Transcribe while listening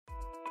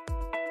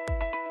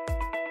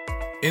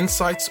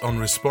Insights on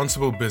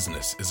Responsible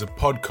Business is a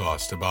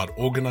podcast about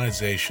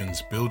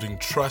organizations building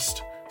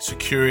trust,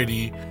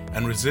 security,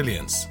 and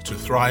resilience to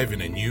thrive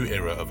in a new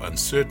era of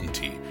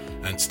uncertainty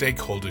and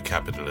stakeholder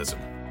capitalism.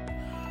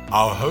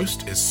 Our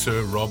host is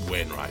Sir Rob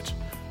Wainwright,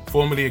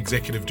 formerly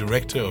Executive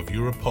Director of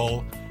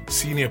Europol,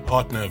 Senior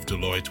Partner of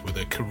Deloitte with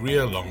a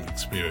career-long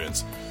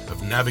experience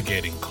of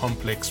navigating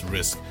complex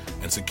risk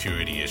and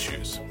security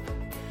issues.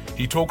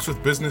 He talks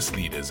with business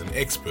leaders and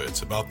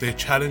experts about their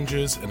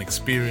challenges and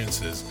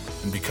experiences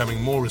in becoming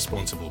more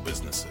responsible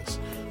businesses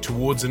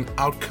towards an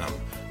outcome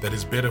that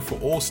is better for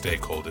all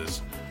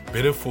stakeholders,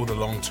 better for the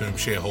long-term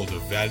shareholder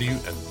value,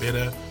 and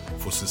better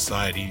for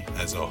society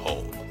as a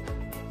whole.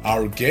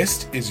 Our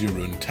guest is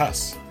Jeroen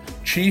Tas,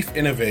 Chief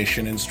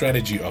Innovation and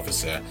Strategy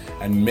Officer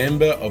and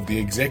member of the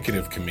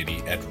Executive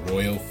Committee at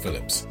Royal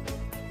Philips,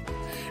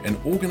 an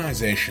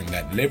organization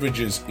that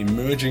leverages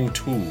emerging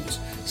tools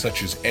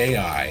such as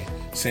AI,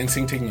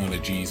 sensing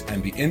technologies,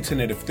 and the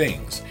Internet of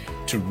Things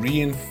to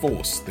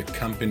reinforce the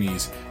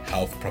company's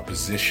health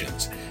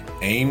propositions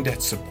aimed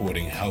at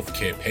supporting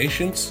healthcare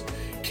patients,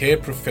 care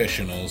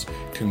professionals,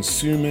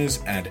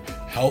 consumers, and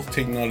health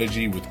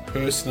technology with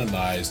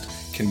personalized,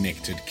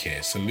 connected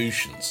care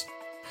solutions.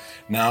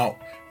 Now,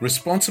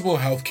 responsible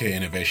healthcare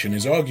innovation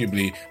is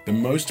arguably the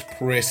most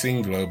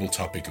pressing global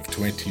topic of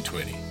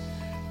 2020.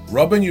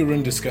 Rob and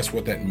Jeroen discuss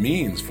what that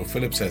means for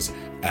Philips as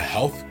a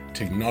health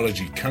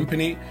technology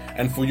company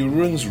and for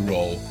Jeroen's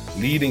role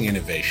leading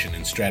innovation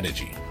and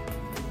strategy.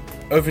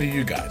 Over to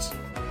you guys.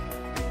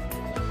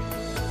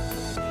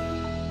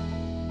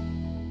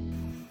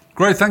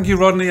 Great, thank you,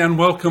 Rodney, and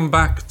welcome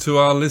back to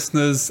our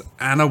listeners,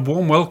 and a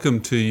warm welcome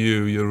to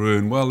you,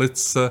 Jeroen. Well,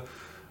 it's a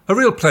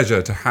real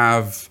pleasure to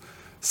have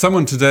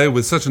someone today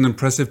with such an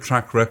impressive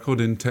track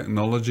record in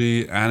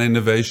technology and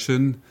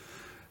innovation.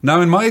 Now,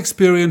 in my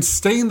experience,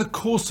 staying the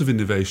course of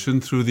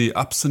innovation through the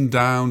ups and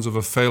downs of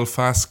a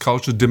fail-fast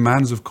culture,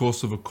 demands, of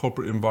course, of a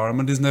corporate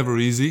environment, is never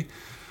easy.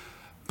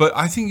 But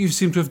I think you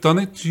seem to have done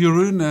it,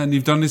 Jeroen, and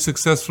you've done it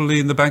successfully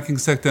in the banking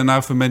sector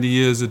now for many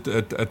years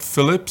at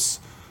Philips.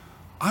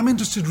 I'm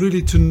interested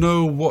really to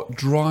know what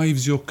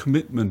drives your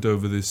commitment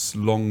over this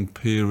long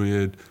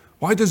period.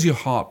 Why does your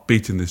heart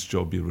beat in this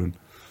job, Jeroen?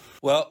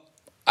 Well,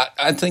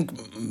 I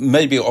think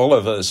maybe all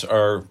of us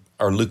are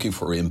looking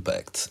for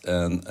impact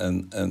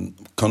and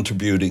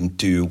contributing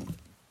to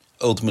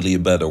ultimately a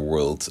better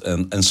world.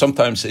 And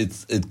sometimes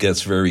it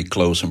gets very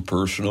close and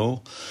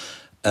personal.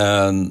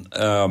 And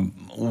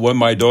when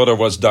my daughter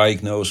was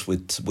diagnosed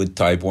with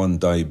type 1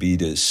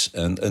 diabetes,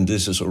 and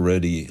this is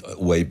already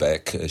way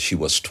back, she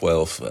was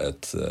 12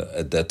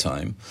 at that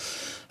time,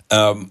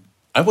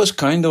 I was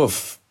kind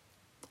of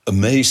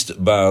amazed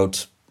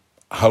about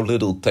how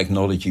little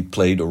technology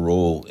played a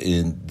role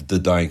in the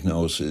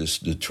diagnosis,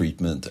 the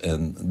treatment,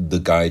 and the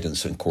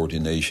guidance and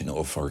coordination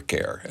of our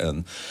care.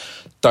 And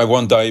type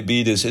 1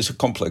 diabetes is a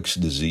complex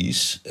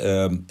disease.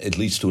 It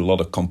leads to a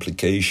lot of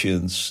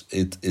complications.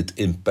 It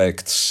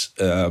impacts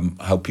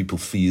how people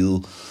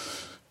feel.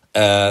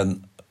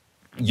 And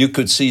you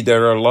could see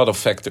there are a lot of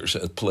factors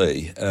at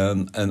play.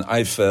 And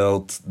I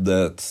felt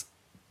that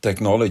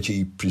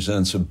technology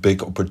presents a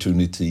big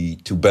opportunity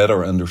to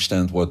better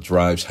understand what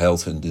drives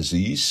health and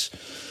disease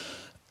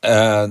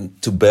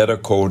and to better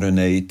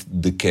coordinate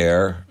the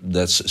care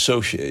that's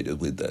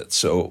associated with that.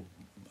 So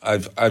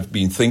I've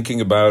been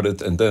thinking about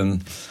it, and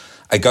then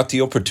I got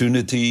the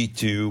opportunity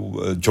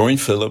to join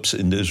Philips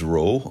in this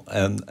role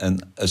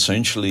and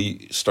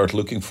essentially start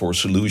looking for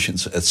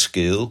solutions at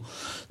scale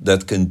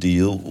that can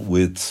deal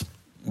with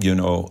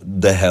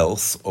the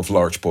health of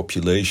large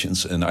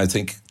populations. And I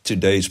think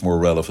today is more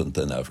relevant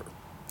than ever.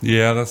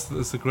 Yeah,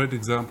 that's a great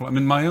example. I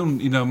mean, my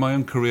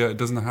own career, it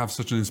doesn't have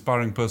such an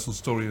inspiring personal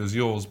story as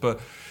yours, but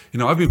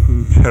I've been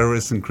through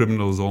terrorists and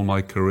criminals all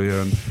my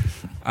career,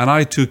 and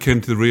I too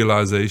came to the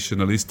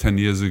realization at least 10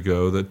 years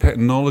ago that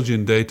technology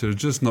and data are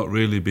just not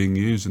really being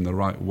used in the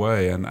right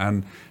way,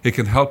 and it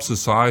can help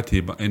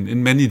society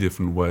in many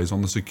different ways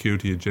on the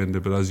security agenda,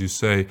 but as you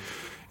say,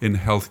 in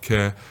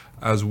healthcare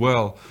as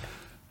well.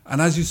 And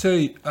as you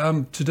say,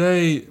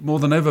 today, more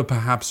than ever,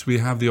 perhaps, we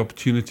have the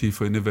opportunity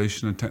for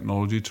innovation and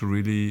technology to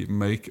really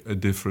make a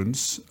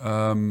difference.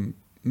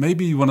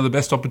 Maybe one of the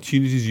best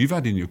opportunities you've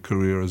had in your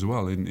career as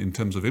well, in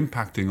terms of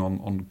impacting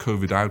on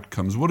COVID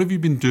outcomes. What have you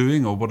been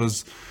doing, or what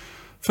has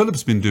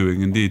Philips been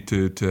doing, indeed,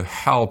 to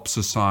help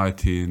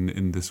society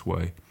in this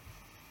way?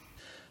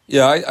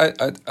 Yeah,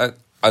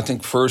 I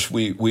think first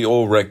we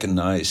all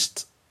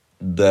recognized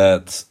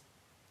that,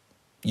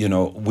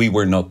 we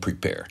were not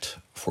prepared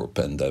for a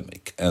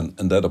pandemic, and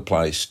that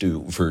applies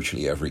to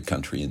virtually every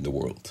country in the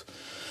world.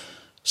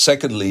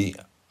 Secondly,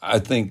 I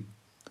think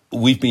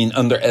we've been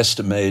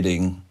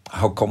underestimating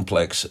how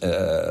complex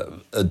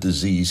a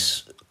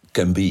disease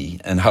can be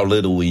and how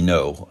little we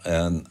know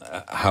and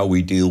how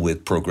we deal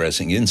with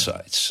progressing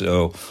insights.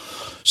 So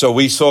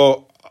we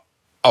saw,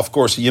 of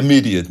course, the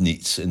immediate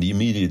needs, and the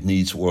immediate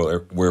needs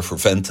were for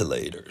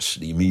ventilators.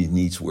 The immediate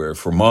needs were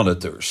for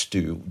monitors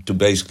to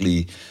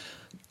basically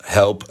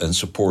help and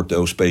support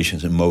those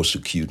patients in most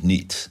acute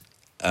need.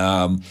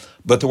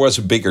 But there was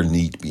a bigger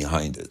need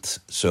behind it.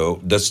 So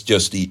that's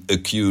just the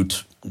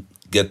acute,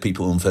 get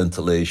people on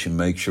ventilation,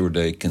 make sure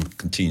they can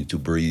continue to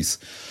breathe.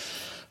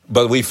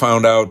 But we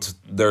found out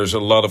there's a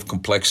lot of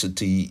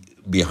complexity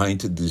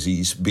behind the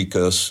disease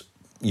because,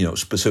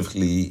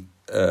 specifically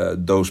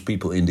those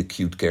people in the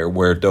acute care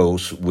were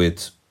those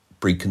with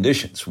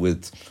preconditions,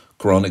 with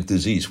chronic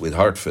disease, with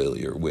heart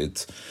failure,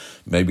 with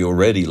maybe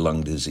already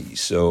lung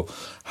disease. So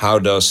how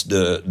does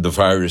the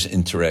virus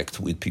interact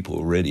with people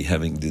already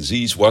having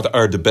disease? What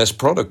are the best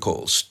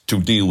protocols to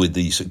deal with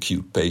these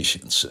acute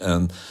patients?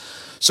 And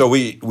so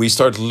we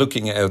started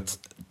looking at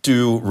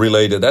two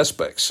related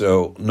aspects.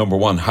 So number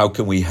one, how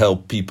can we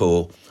help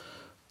people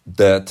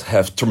that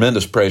have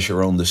tremendous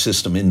pressure on the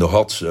system in the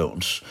hot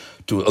zones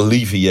to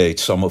alleviate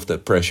some of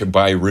that pressure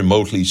by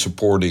remotely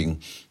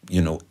supporting,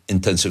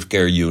 intensive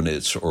care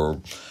units or,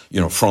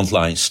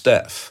 frontline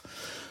staff.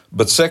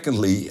 But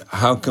secondly,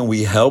 how can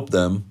we help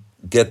them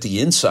get the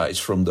insights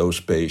from those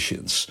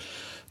patients,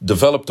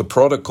 develop the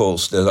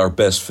protocols that are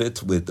best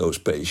fit with those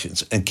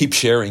patients, and keep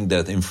sharing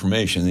that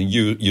information? And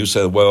you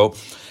said, well,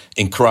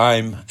 in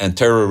crime and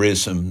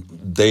terrorism,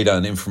 data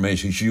and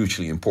information is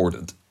hugely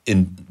important.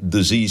 In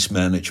disease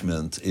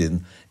management,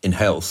 in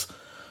health,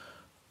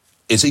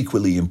 it's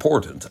equally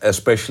important,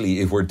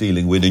 especially if we're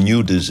dealing with a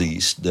new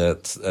disease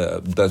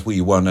that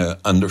we want to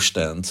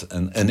understand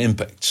and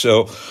impact.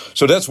 So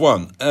that's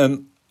one.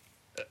 And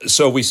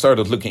so we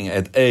started looking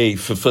at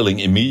fulfilling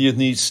immediate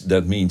needs.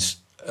 That means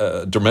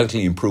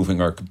dramatically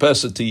improving our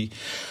capacity.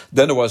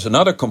 Then there was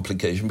another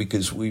complication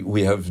because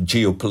we have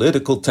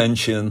geopolitical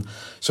tension.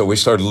 So we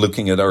started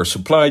looking at our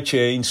supply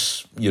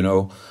chains.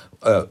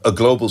 A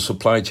global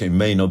supply chain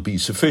may not be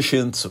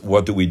sufficient.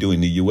 What do we do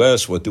in the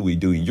US? What do we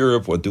do in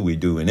Europe? What do we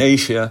do in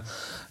Asia?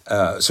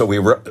 So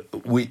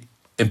we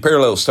in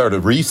parallel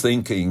started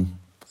rethinking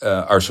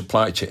our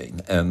supply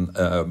chain and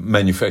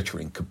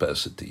manufacturing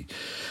capacity.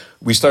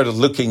 We started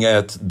looking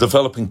at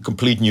developing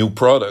complete new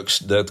products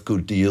that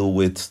could deal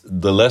with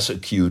the less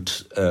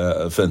acute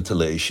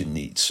ventilation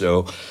needs.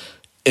 So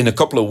in a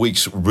couple of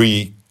weeks,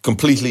 we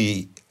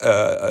completely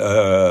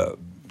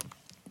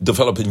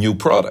developed a new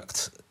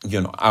product,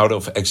 out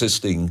of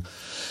existing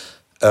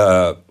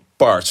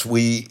parts.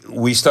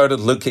 We started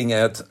looking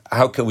at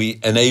how can we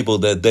enable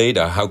that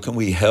data? How can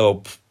we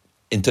help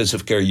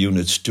intensive care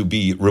units to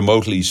be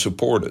remotely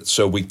supported?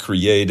 So we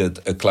created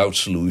a cloud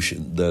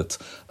solution that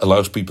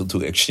allows people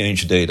to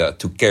exchange data,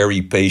 to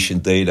carry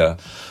patient data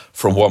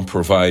from one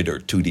provider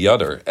to the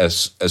other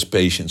as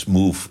patients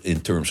move in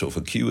terms of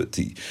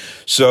acuity.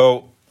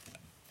 So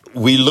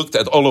we looked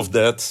at all of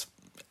that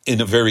in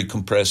a very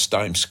compressed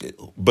time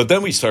scale. But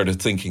then we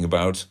started thinking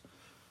about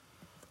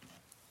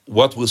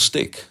what will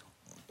stick.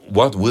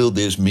 What will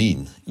this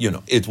mean?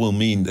 It will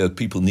mean that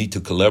people need to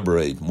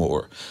collaborate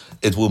more.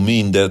 It will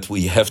mean that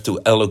we have to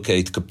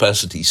allocate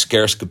capacity,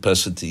 scarce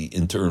capacity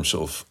in terms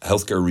of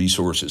healthcare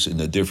resources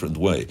in a different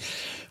way.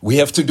 We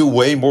have to do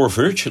way more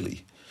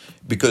virtually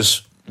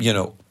because,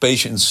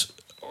 patients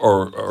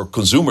or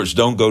consumers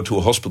don't go to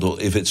a hospital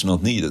if it's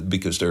not needed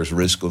because there's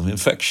risk of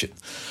infection.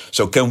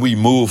 So can we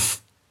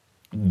move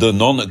the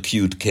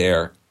non-acute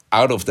care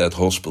out of that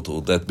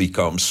hospital that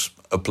becomes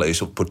a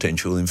place of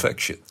potential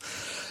infection?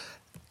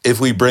 If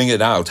we bring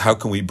it out, how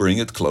can we bring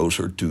it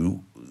closer to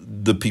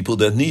the people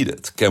that need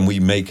it? Can we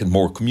make it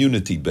more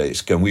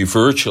community-based? Can we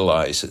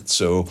virtualize it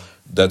so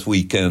that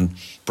we can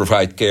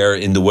provide care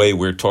in the way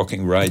we're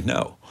talking right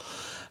now?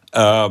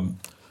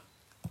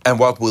 And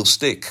what will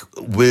stick?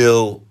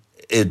 Will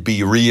it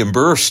be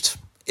reimbursed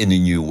in a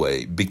new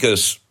way?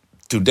 Because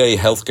today,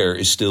 healthcare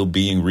is still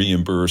being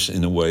reimbursed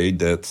in a way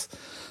that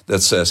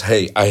says,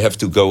 hey, I have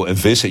to go and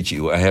visit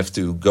you. I have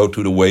to go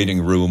to the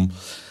waiting room,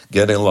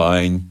 get in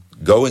line,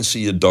 go and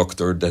see a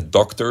doctor. That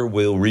doctor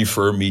will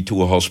refer me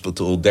to a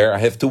hospital. There I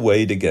have to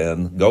wait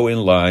again, go in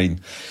line.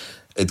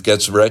 It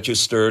gets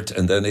registered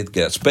and then it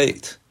gets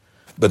paid.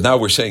 But now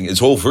we're saying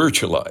it's all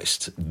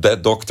virtualized.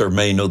 That doctor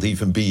may not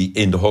even be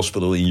in the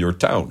hospital in your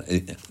town.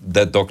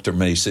 That doctor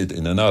may sit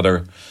in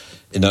another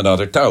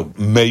town,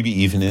 maybe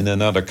even in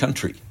another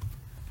country.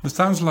 It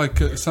sounds like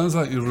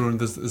Jeroen,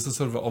 there's a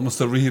sort of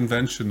almost a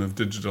reinvention of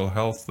digital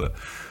health that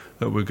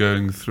we're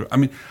going through. I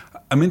mean,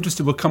 I'm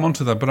interested. We'll come on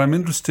to that, but I'm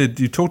interested.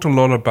 You talked a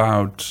lot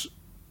about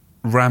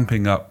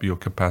ramping up your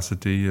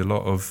capacity, a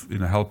lot of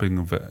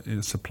helping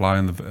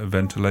supplying the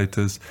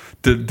ventilators,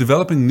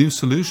 developing new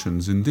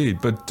solutions, indeed,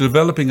 but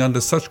developing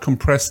under such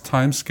compressed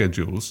time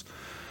schedules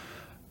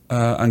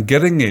and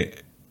getting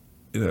it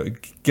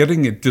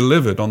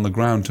delivered on the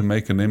ground to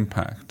make an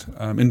impact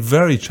in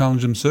very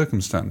challenging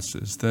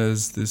circumstances.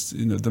 There's this,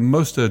 the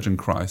most urgent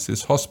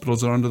crisis.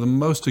 Hospitals are under the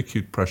most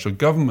acute pressure.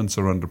 Governments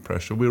are under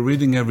pressure. We're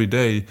reading every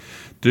day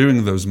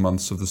during those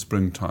months of the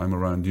springtime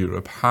around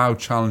Europe how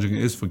challenging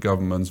it is for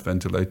governments,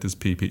 ventilators,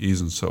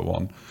 PPEs, and so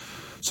on.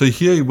 So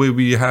here where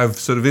we have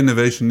sort of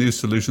innovation, new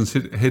solutions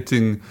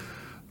hitting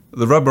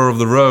the rubber of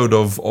the road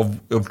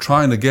of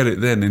trying to get it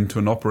then into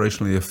an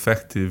operationally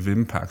effective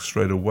impact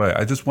straight away.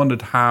 I just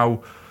wondered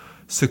how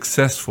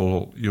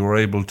successful you were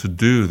able to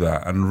do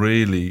that and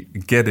really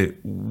get it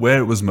where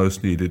it was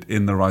most needed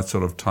in the right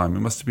sort of time? It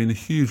must have been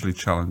hugely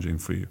challenging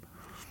for you.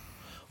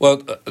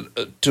 Well,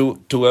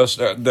 to us,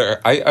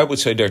 I would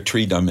say there are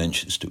three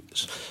dimensions to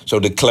this. So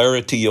the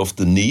clarity of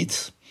the need.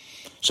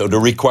 So the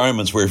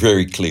requirements were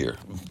very clear.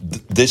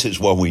 This is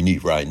what we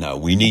need right now.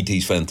 We need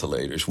these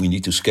ventilators. We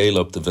need to scale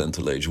up the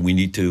ventilators. We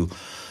need to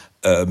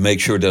make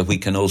sure that we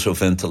can also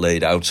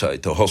ventilate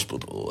outside the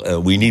hospital.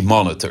 We need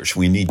monitors.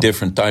 We need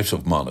different types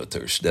of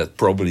monitors that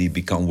probably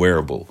become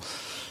wearable.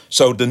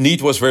 So the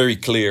need was very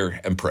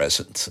clear and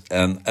present.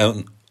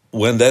 And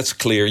when that's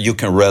clear, you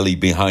can rally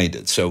behind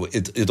it. So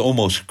it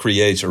almost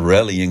creates a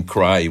rallying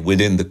cry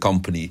within the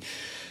company.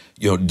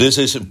 This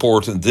is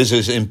important. This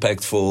is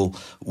impactful.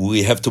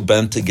 We have to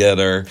band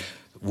together.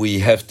 We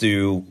have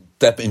to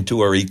tap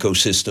into our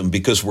ecosystem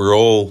because we're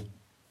all,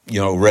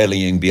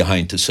 rallying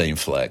behind the same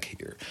flag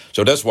here.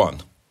 So that's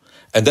one.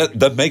 And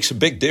that makes a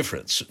big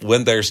difference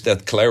when there's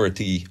that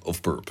clarity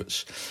of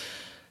purpose.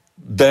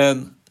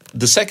 Then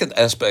the second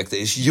aspect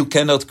is you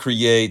cannot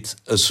create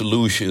a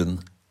solution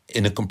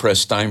in a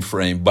compressed time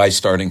frame by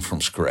starting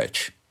from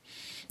scratch.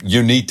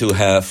 You need to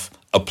have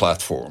a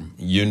platform.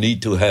 You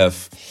need to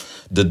have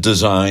the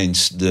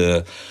designs,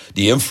 the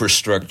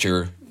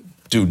infrastructure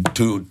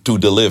to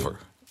deliver.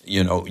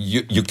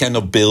 You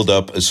cannot build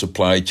up a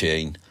supply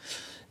chain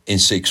in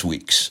 6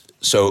 weeks.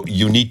 So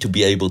you need to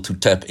be able to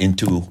tap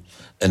into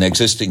an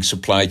existing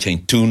supply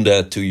chain, tune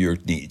that to your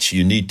needs.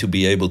 You need to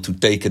be able to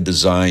take a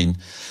design.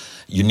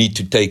 You need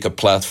to take a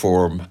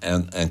platform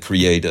and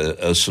create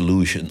a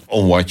solution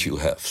on what you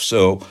have.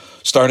 So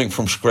starting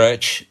from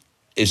scratch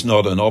is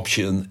not an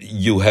option.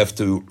 You have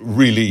to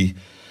really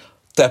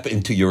tap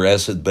into your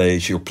asset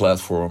base, your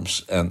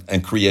platforms,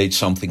 and create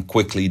something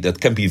quickly that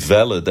can be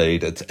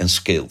validated and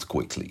scaled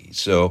quickly.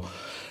 So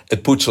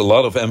it puts a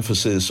lot of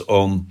emphasis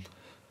on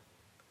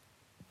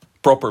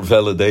proper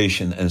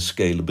validation and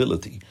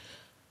scalability.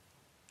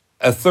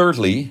 And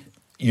thirdly,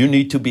 you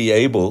need to be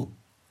able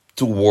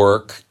to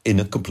work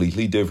in a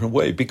completely different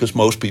way because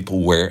most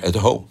people were at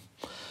home.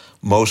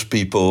 Most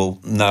people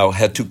now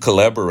had to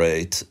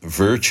collaborate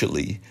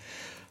virtually,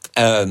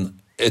 and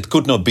it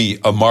could not be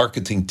a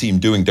marketing team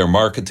doing their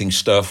marketing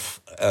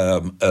stuff,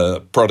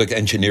 product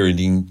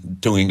engineering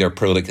doing their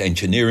product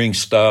engineering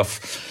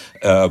stuff,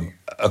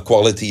 a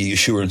quality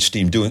assurance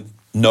team doing.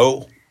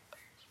 No,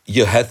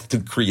 you had to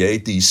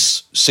create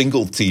these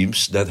single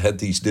teams that had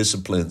these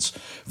disciplines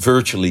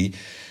virtually.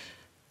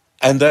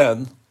 And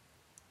then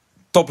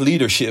top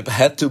leadership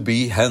had to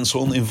be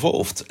hands-on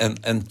involved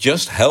and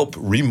just help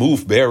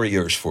remove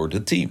barriers for the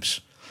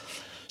teams.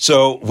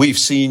 So we've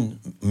seen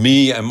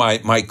me and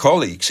my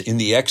colleagues in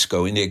the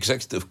ExCo, in the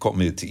executive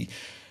committee,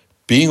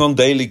 being on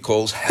daily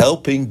calls,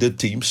 helping the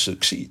team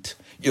succeed.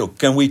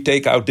 Can we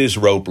take out this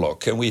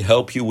roadblock? Can we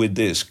help you with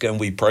this? Can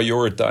we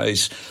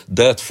prioritize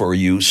that for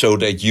you so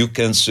that you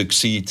can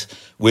succeed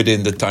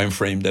within the time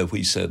frame that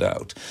we set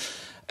out?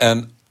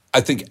 And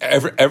I think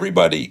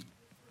everybody,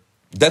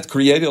 that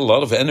created a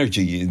lot of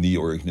energy in the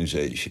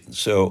organization.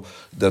 So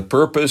the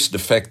purpose, the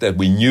fact that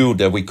we knew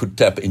that we could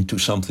tap into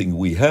something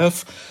we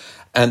have,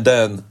 and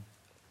then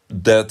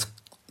that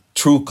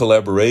true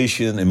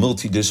collaboration and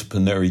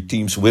multidisciplinary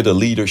teams with a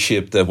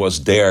leadership that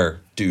was there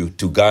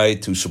to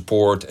guide, to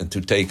support, and to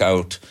take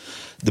out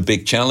the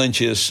big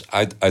challenges.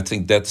 I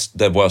think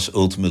that was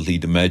ultimately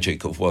the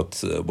magic of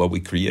what we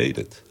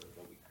created.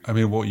 I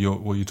mean, what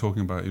you're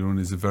talking about, Jeroen,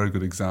 is a very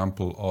good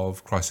example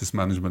of crisis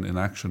management in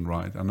action,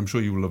 right? And I'm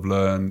sure you will have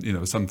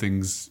learned, some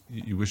things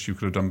you wish you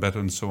could have done better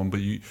and so on, but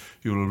you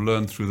will have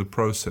learned through the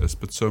process.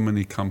 But so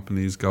many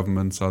companies,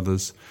 governments,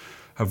 others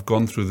have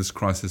gone through this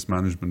crisis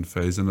management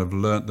phase and have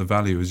learned the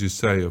value, as you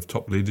say, of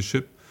top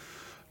leadership,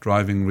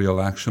 driving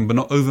real action, but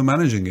not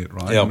over-managing it,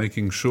 right? Yeah.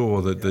 Making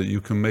sure that you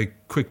can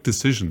make quick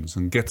decisions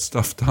and get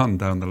stuff done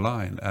down the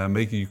line.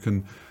 Making you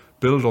can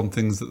build on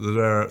things that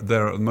are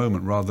there at the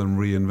moment rather than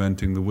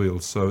reinventing the wheel.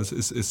 So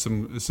it's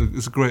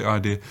a great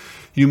idea.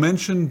 You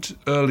mentioned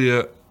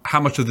earlier how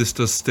much of this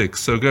does stick.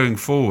 So going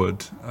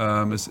forward,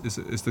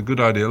 it's a good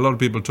idea. A lot of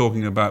people are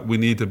talking about we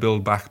need to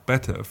build back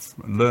better,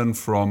 learn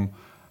from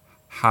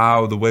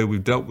how the way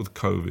we've dealt with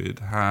COVID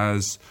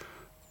has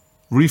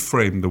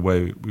reframed the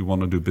way we want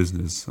to do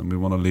business and we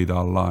want to lead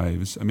our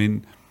lives. I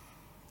mean,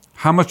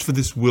 how much for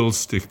this will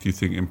stick, do you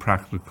think, in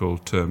practical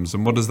terms?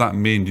 And what does that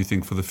mean, do you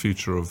think, for the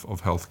future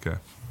of healthcare?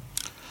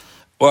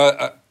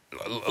 Well,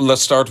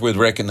 let's start with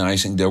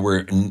recognizing that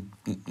we're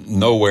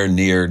nowhere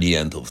near the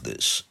end of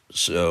this.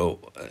 So,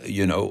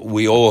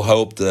 we all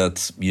hope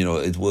that,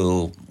 it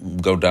will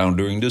go down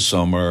during the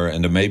summer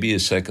and there may be a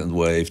second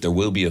wave, there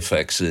will be a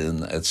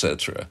vaccine,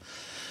 etc.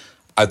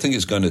 I think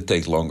it's going to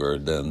take longer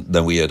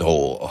than we had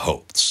all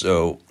hoped.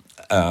 So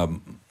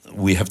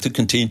we have to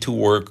continue to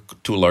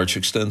work to a large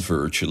extent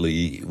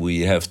virtually.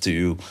 We have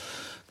to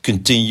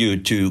continue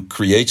to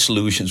create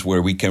solutions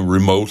where we can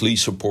remotely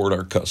support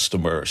our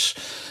customers.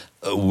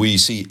 We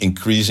see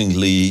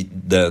increasingly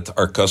that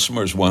our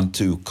customers want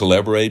to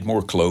collaborate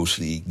more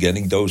closely,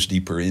 getting those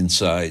deeper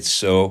insights.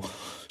 So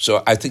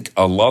I think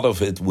a lot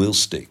of it will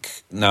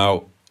stick.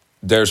 Now,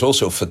 there's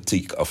also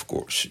fatigue, of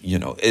course.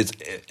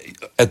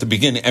 At the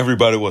beginning,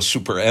 everybody was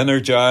super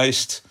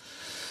energized.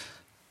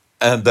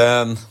 And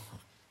then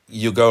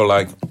you go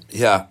like,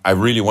 yeah, I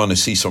really want to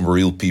see some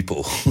real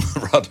people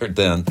rather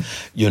than,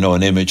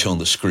 an image on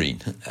the screen.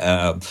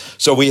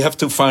 So we have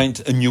to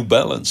find a new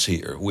balance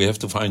here. We have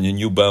to find a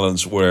new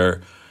balance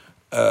where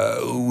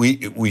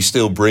we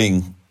still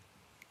bring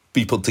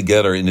people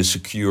together in a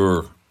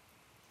secure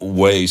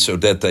way so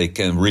that they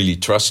can really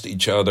trust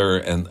each other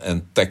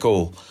and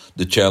tackle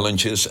the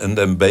challenges. And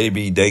then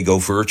maybe they go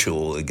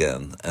virtual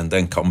again and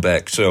then come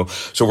back. So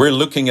we're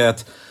looking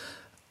at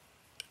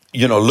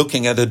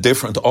a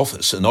different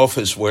office, an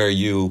office where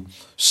you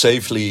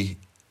safely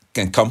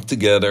can come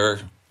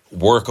together,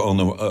 work on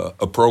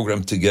a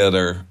program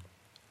together,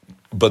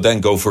 but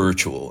then go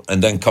virtual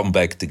and then come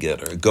back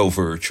together, go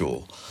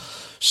virtual,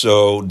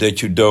 so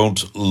that you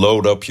don't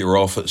load up your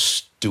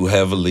office too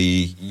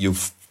heavily. You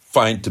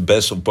find the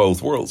best of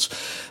both worlds.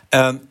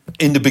 And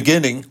in the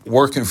beginning,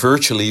 working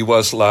virtually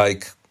was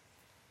like,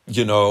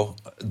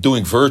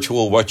 doing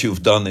virtual what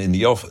you've done in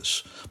the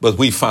office. But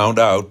we found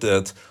out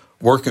that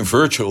working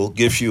virtual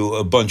gives you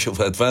a bunch of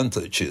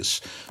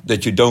advantages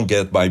that you don't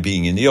get by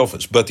being in the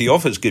office. But the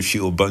office gives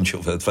you a bunch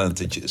of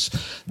advantages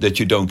that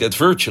you don't get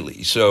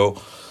virtually. So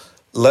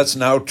let's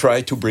now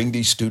try to bring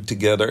these two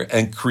together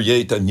and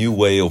create a new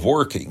way of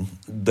working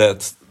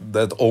that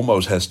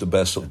almost has the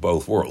best of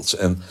both worlds.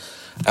 And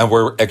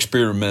we're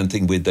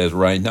experimenting with that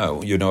right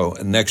now.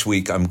 Next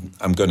week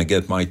I'm going to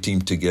get my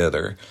team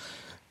together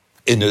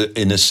in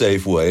a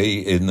safe way,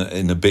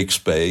 in a big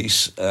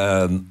space.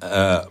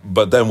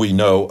 But then we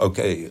know,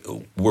 okay,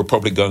 we're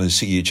probably going to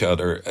see each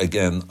other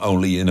again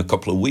only in a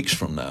couple of weeks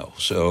from now.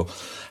 So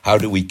how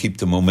do we keep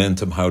the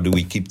momentum? How do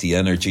we keep the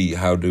energy?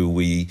 How do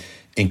we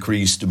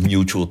increase the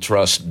mutual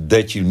trust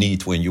that you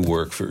need when you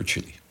work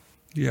virtually?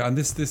 Yeah, and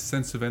this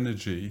sense of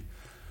energy,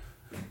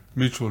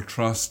 mutual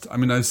trust. I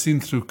mean, I've seen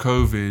through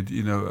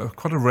COVID,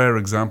 quite a rare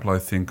example, I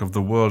think, of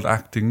the world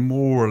acting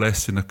more or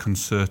less in a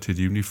concerted,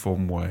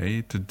 uniform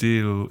way to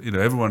deal.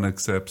 Everyone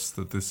accepts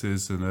that this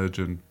is an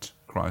urgent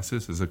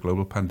crisis, it's a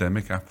global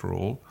pandemic after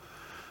all.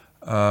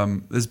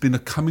 There's been a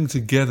coming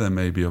together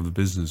maybe of the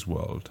business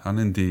world and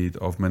indeed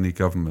of many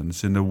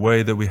governments in a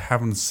way that we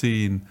haven't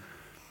seen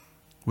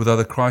with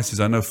other crises.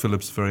 I know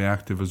Philip's very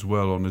active as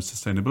well on the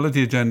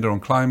sustainability agenda, on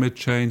climate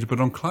change, but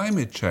on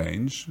climate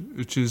change,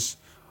 which is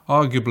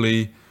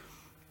arguably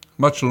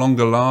much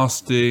longer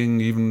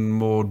lasting, even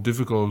more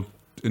difficult,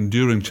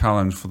 enduring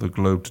challenge for the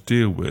globe to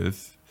deal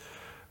with.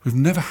 We've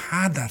never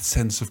had that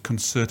sense of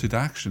concerted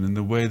action in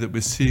the way that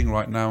we're seeing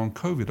right now on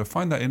COVID. I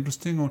find that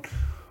interesting.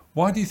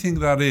 Why do you think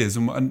that is?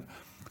 And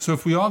so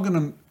if we are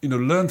going to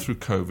learn through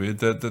COVID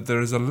that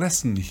there is a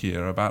lesson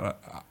here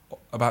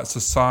about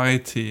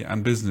society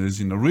and business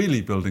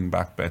really building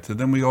back better,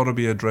 then we ought to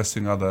be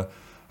addressing other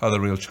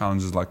real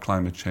challenges like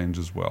climate change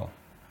as well.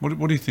 What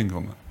do you think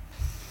on that?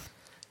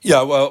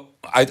 Yeah, well,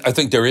 I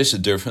think there is a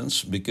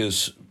difference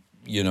because,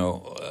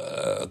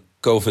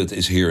 COVID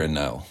is here and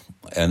now.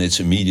 And it's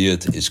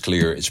immediate, it's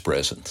clear, it's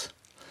present.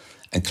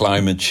 And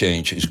climate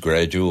change is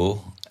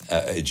gradual.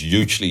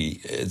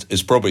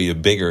 It's probably a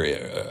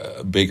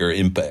bigger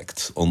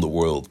impact on the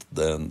world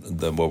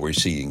than what we're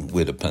seeing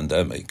with a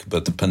pandemic.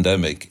 But the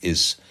pandemic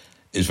is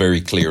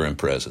very clear and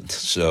present.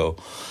 So,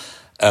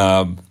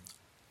 and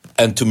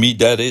to me,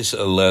 that is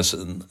a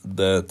lesson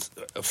that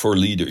for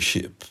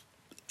leadership,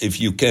 if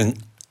you can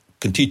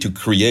continue to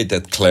create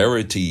that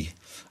clarity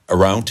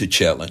around the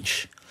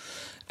challenge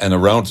and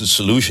around the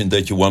solution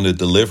that you want to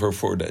deliver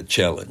for that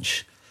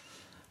challenge,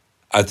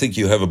 I think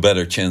you have a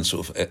better chance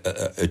of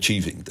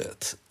achieving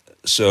that.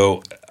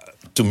 So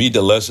to me,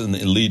 the lesson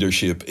in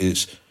leadership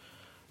is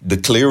the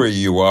clearer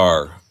you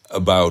are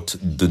about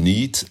the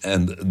need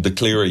and the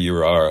clearer you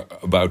are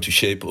about the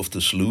shape of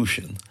the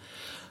solution,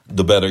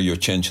 the better your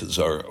chances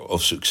are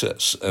of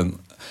success. And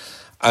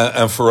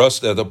for us,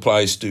 that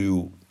applies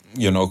to,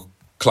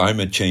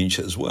 climate change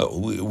as well.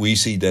 We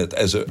see that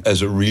as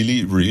a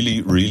really,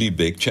 really, really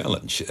big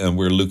challenge. And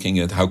we're looking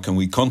at how can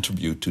we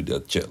contribute to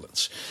that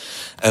challenge.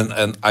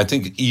 And I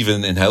think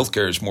even in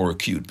healthcare it's more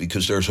acute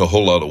because there's a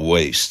whole lot of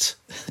waste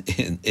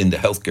in the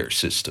healthcare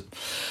system.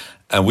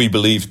 And we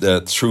believe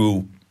that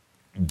through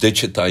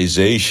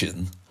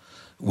digitization,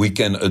 we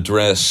can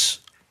address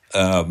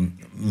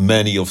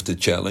many of the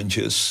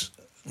challenges.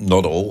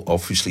 Not all,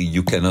 obviously,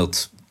 you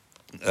cannot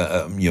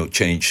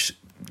change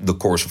the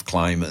course of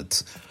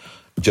climate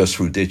just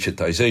through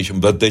digitization,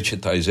 but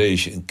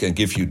digitization can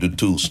give you the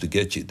tools to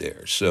get you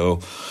there. So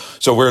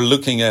we're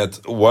looking at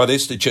what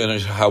is the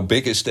challenge, how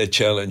big is that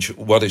challenge,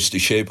 what is the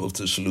shape of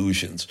the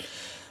solutions,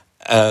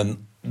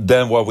 and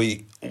then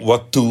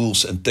what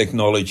tools and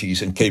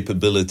technologies and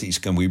capabilities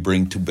can we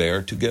bring to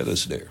bear to get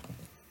us there.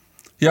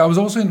 Yeah, I was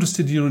also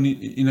interested.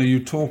 You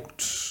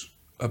talked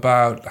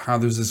about how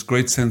there's this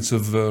great sense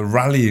of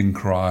rallying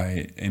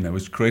cry,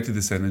 which created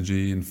this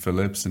energy in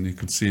Philips, and you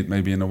could see it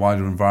maybe in a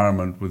wider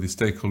environment with the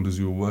stakeholders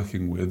you were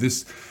working with.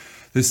 This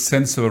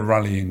sense of a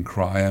rallying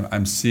cry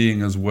I'm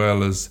seeing as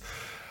well as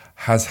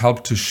has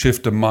helped to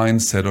shift a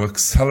mindset or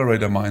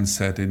accelerate a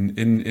mindset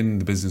in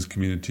the business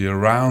community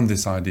around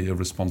this idea of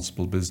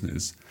responsible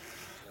business.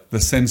 The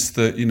sense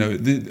that,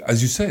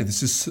 as you say,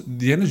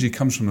 the energy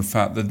comes from the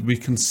fact that we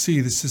can see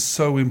this is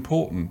so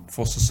important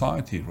for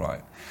society,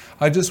 right?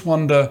 I just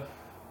wonder,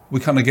 we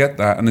kind of get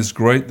that, and it's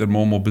great that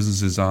more and more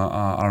businesses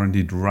are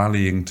indeed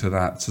rallying to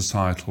that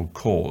societal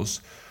cause.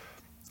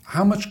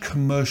 How much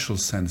commercial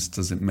sense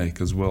does it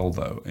make as well,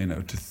 though,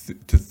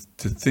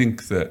 to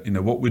think that,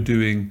 what we're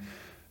doing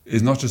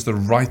is not just the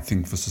right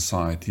thing for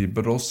society,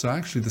 but also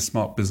actually the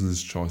smart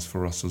business choice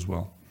for us as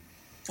well?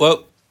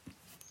 Well,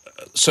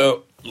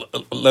 so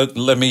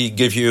let me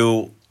give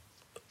you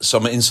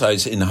some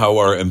insights in how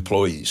our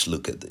employees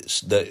look at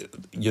this.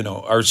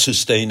 Our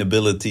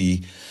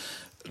sustainability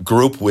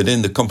group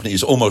within the company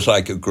is almost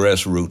like a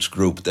grassroots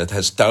group that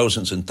has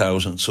thousands and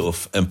thousands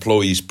of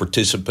employees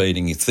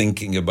participating,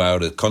 thinking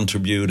about it,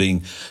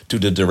 contributing to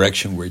the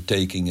direction we're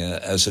taking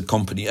as a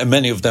company. And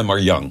many of them are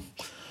young.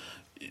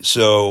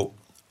 So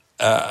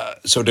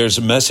there's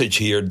a message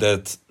here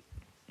that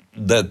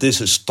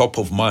this is top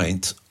of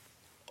mind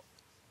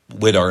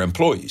with our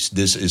employees.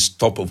 This is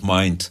top of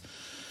mind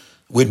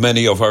with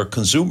many of our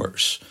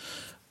consumers.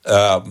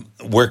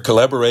 We're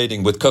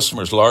collaborating with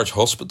customers, large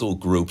hospital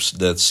groups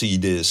that see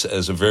this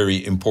as a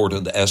very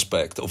important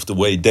aspect of the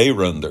way they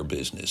run their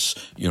business,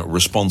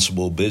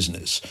 responsible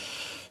business.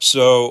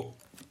 So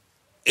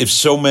if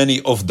so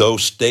many of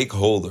those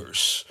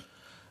stakeholders,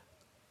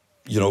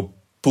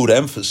 put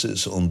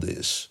emphasis on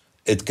this,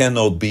 it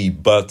cannot be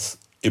but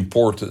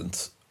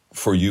important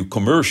for you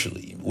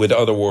commercially. With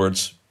other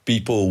words,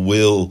 people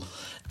will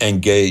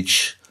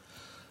engage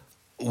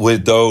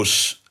with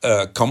those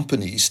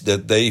companies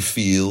that they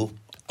feel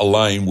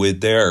align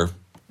with their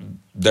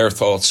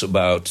thoughts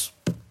about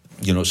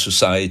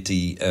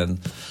society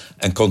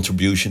and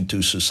contribution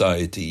to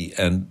society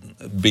and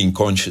being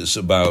conscious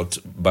about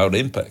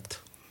impact.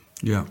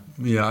 Yeah,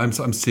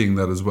 I'm seeing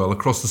that as well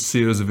across the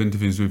series of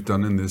interviews we've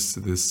done in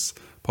this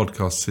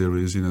podcast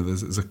series.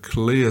 There's a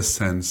clear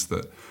sense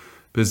that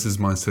business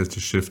mindset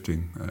is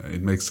shifting.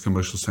 It makes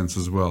commercial sense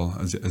as well,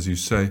 as you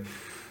say.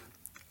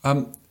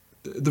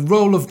 The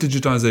role of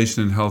digitization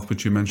in health,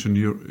 which you mentioned,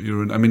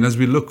 as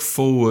we look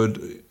forward,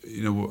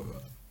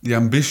 the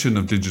ambition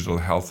of digital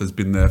health has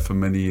been there for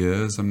many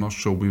years. I'm not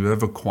sure we've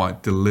ever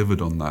quite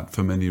delivered on that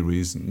for many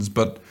reasons,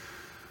 but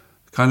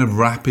kind of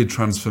rapid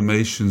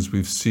transformations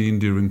we've seen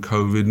during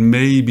COVID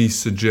maybe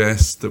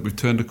suggest that we've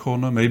turned a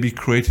corner, maybe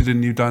created a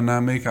new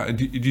dynamic.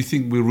 Do you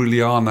think we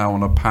really are now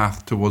on a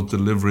path towards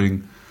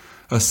delivering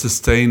a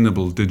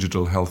sustainable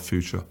digital health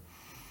future?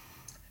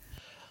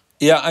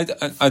 Yeah,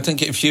 I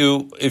think if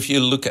you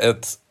look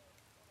at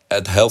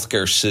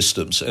healthcare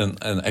systems, and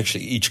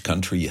actually each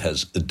country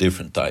has a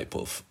different type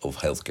of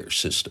healthcare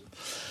system,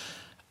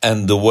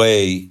 and the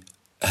way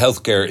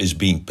healthcare is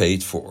being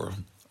paid for,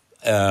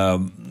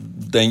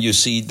 then you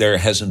see there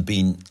hasn't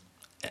been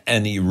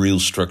any real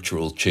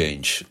structural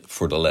change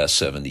for the last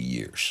 70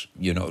 years.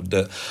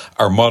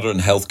 Our modern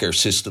healthcare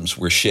systems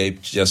were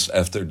shaped just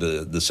after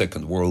the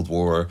Second World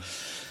War,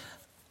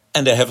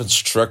 and they haven't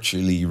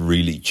structurally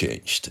really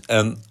changed.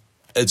 And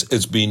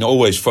it's been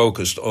always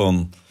focused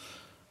on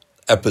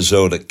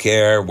episodic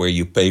care, where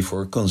you pay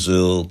for a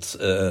consult,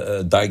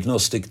 a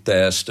diagnostic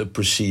test, a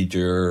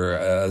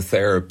procedure,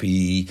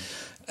 therapy.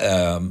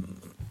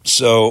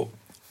 So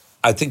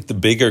I think the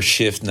bigger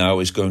shift now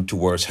is going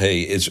towards,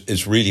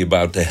 it's really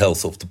about the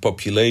health of the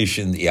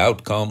population, the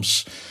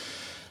outcomes.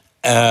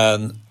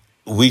 And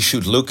we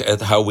should look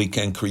at how we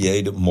can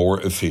create a more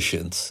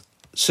efficient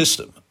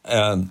system.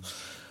 And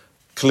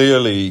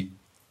clearly,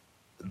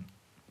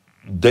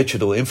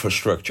 digital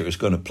infrastructure is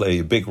going to play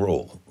a big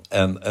role.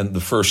 And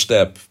the first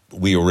step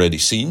we already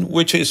seen,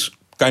 which is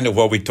kind of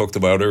what we talked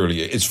about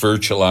earlier, it's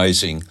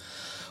virtualizing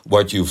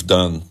what you've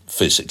done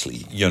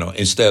physically.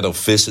 Instead of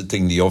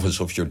visiting the office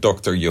of your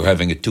doctor, you're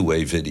having a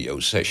two-way video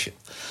session.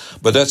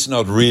 But that's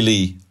not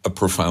really a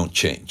profound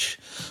change.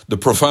 The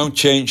profound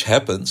change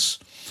happens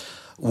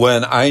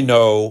when I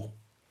know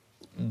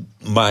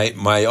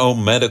my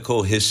own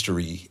medical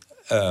history,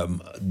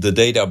 the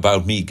data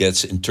about me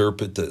gets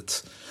interpreted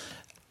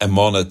and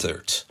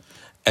monitored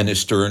and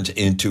is turned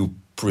into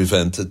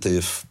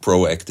preventative,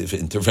 proactive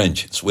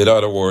interventions. With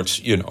other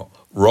words,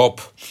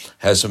 Rob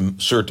has a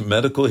certain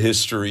medical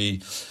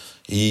history.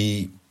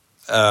 He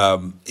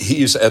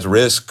is at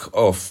risk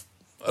of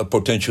a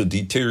potential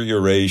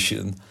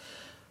deterioration.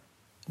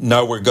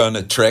 Now we're going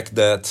to track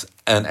that,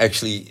 and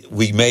actually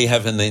we may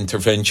have an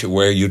intervention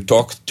where you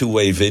talk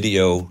two-way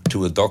video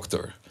to a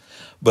doctor,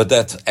 but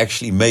that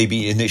actually may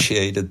be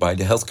initiated by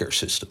the healthcare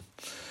system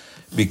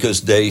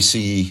because they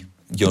see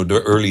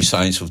the early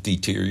signs of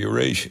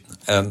deterioration.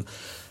 And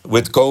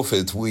with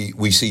COVID,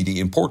 we see the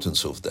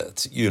importance of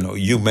that.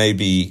 You may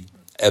be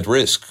at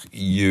risk.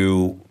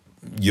 You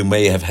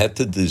may have had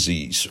the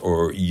disease,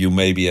 or you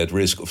may be at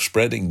risk of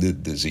spreading the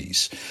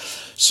disease.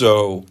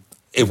 So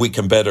if we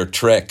can better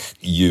track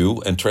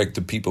you and track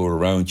the people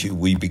around you,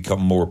 we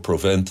become more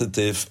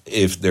preventative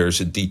if there's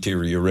a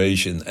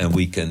deterioration and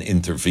we can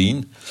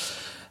intervene.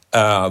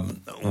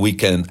 we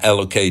can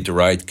allocate the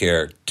right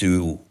care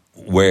to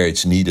where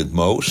it's needed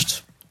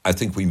most, I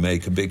think we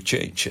make a big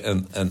change.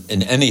 And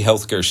in any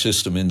healthcare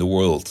system in the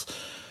world,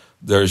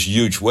 there's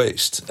huge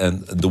waste.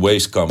 And the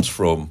waste comes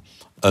from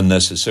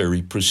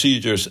unnecessary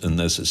procedures,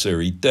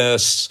 unnecessary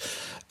tests,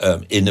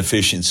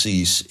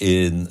 inefficiencies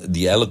in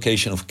the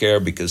allocation of care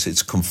because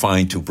it's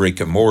confined to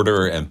brick and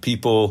mortar and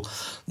people,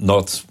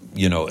 not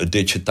a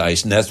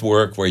digitized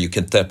network where you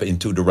can tap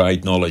into the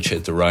right knowledge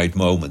at the right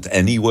moment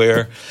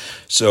anywhere.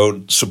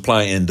 So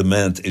supply and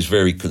demand is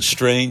very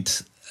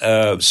constrained.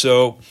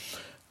 So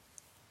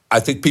I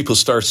think people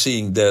start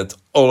seeing that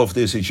all of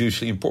this is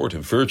hugely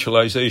important.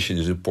 Virtualization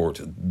is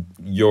important.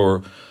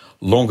 Your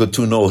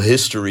longitudinal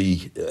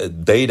history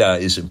data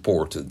is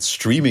important.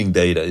 Streaming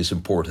data is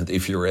important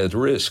if you're at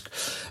risk.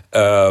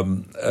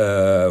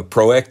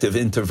 Proactive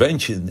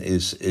intervention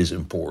is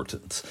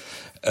important.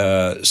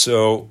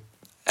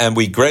 And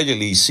we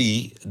gradually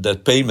see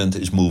that payment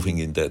is moving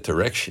in that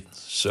direction.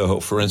 So,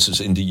 for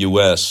instance, in the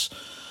US,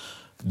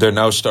 they're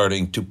now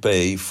starting to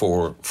pay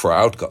for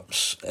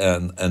outcomes,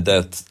 and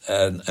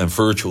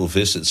virtual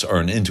visits are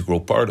an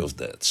integral part of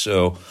that.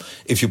 So,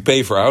 if you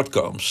pay for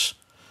outcomes,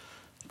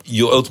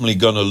 you're ultimately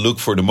going to look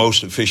for the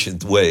most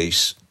efficient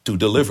ways to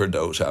deliver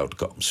those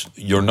outcomes.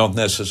 You're not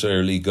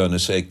necessarily going to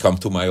say, come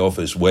to my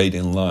office, wait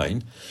in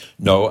line.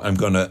 No, I'm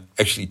going to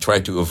actually try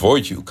to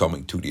avoid you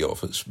coming to the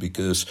office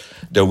because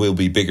there will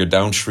be bigger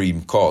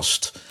downstream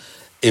cost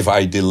if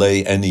I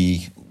delay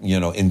any,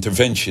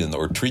 intervention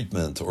or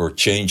treatment or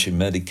change in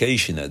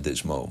medication at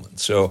this moment.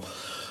 So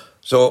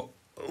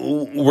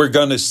we're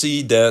going to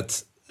see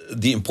that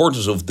the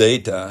importance of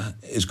data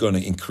is going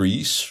to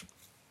increase.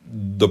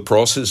 The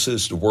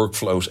processes, the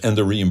workflows, and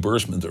the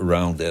reimbursement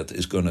around that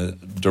is going to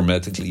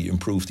dramatically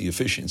improve the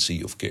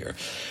efficiency of care.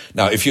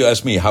 Now, if you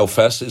ask me how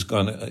fast is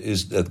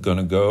that going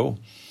to go,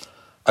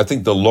 I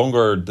think the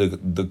longer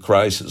the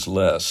crisis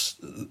lasts,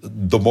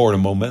 the more the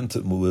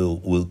momentum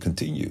will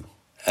continue.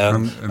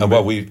 And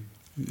what we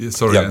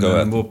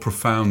the more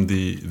profound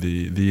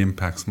the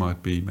impacts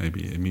might be.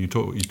 Maybe you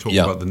talk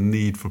about the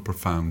need for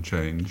profound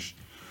change.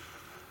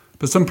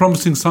 But some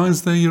promising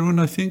signs there, Jeroen,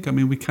 I think.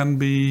 We can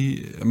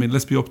be,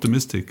 let's be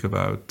optimistic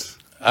about...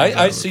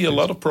 I see a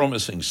lot of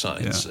promising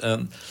signs.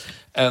 Yeah.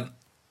 And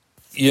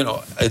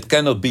it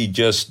cannot be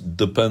just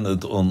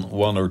dependent on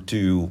one or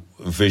two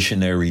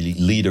visionary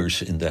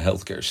leaders in the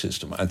healthcare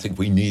system. I think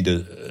we need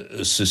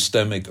a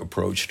systemic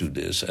approach to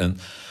this. And,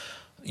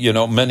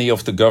 many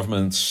of the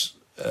governments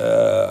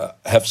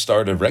have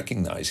started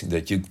recognizing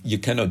that you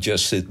cannot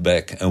just sit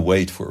back and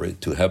wait for it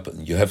to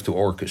happen. You have to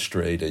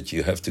orchestrate it.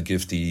 You have to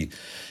give the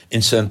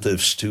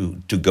incentives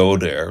to go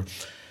there.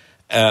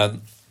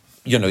 And,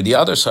 the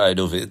other side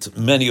of it,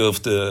 many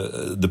of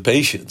the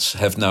patients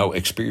have now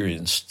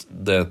experienced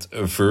that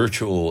a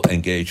virtual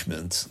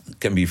engagement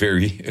can be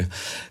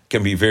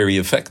very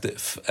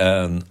effective.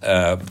 And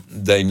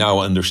they now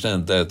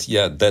understand that,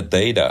 that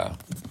data,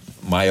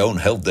 my own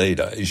health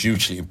data, is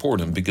hugely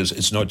important because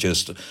it's not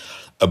just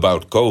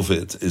about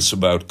COVID, it's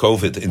about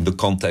COVID in the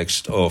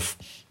context of,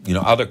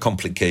 other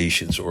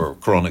complications or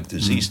chronic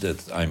disease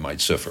that I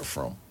might suffer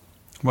from.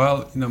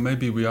 Well,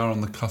 maybe we are on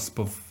the cusp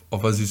of,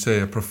 as you say,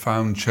 a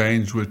profound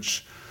change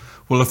which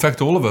will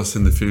affect all of us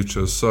in the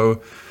future.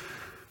 So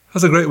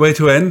that's a great way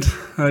to end.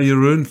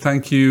 Jeroen,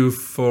 thank you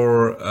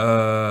for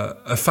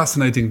a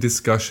fascinating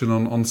discussion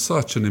on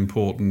such an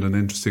important and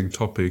interesting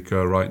topic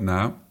right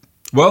now.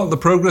 Well, the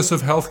progress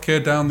of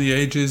healthcare down the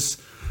ages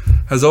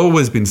has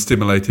always been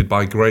stimulated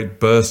by great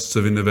bursts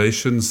of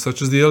innovation,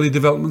 such as the early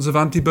developments of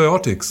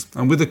antibiotics.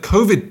 And with the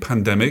COVID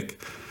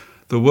pandemic,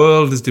 the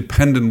world is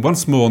dependent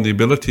once more on the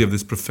ability of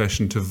this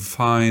profession to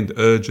find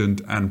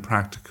urgent and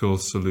practical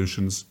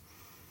solutions.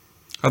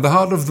 At the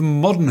heart of the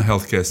modern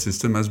healthcare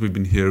system, as we've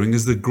been hearing,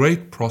 is the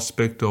great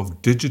prospect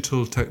of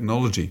digital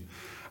technology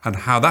and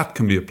how that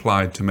can be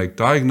applied to make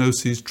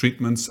diagnoses,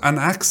 treatments, and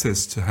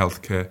access to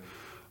healthcare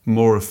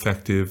more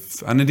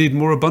effective and indeed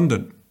more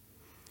abundant.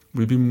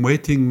 We've been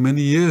waiting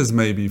many years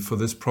maybe for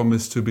this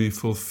promise to be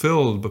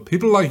fulfilled, but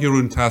people like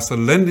Jeroen Tas are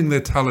lending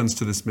their talents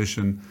to this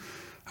mission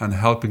and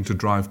helping to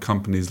drive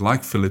companies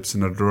like Philips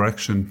in a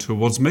direction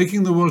towards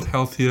making the world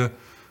healthier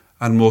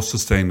and more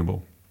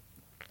sustainable.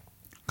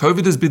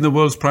 COVID has been the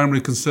world's primary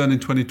concern in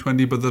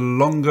 2020, but the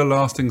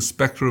longer-lasting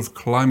spectre of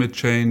climate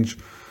change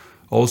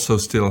also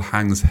still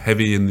hangs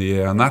heavy in the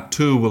air, and that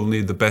too will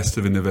need the best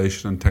of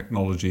innovation and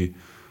technology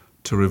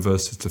to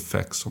reverse its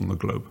effects on the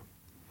globe.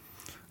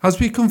 As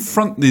we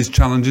confront these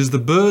challenges, the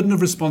burden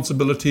of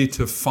responsibility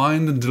to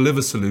find and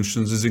deliver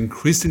solutions is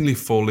increasingly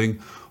falling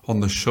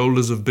on the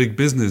shoulders of big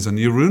business, and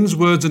Jeroen's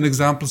words and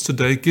examples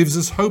today gives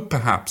us hope,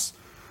 perhaps,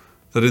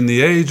 that in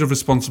the age of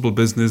responsible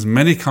business,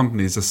 many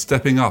companies are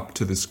stepping up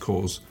to this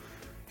cause,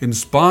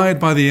 inspired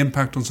by the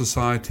impact on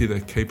society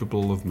they're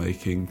capable of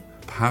making,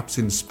 perhaps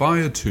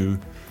inspired too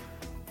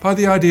by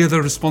the idea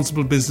that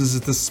responsible business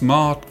is the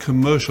smart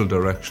commercial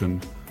direction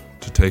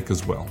to take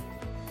as well.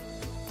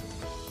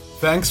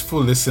 Thanks for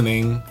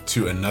listening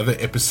to another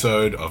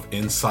episode of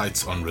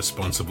Insights on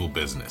Responsible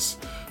Business.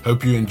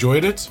 Hope you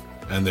enjoyed it,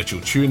 and that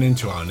you'll tune in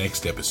to our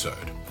next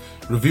episode.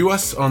 Review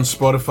us on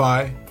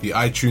Spotify, the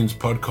iTunes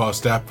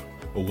podcast app,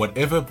 or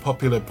whatever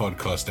popular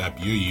podcast app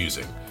you're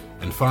using,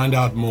 and find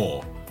out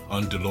more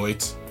on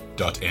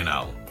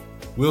Deloitte.nl.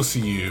 We'll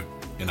see you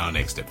in our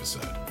next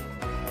episode.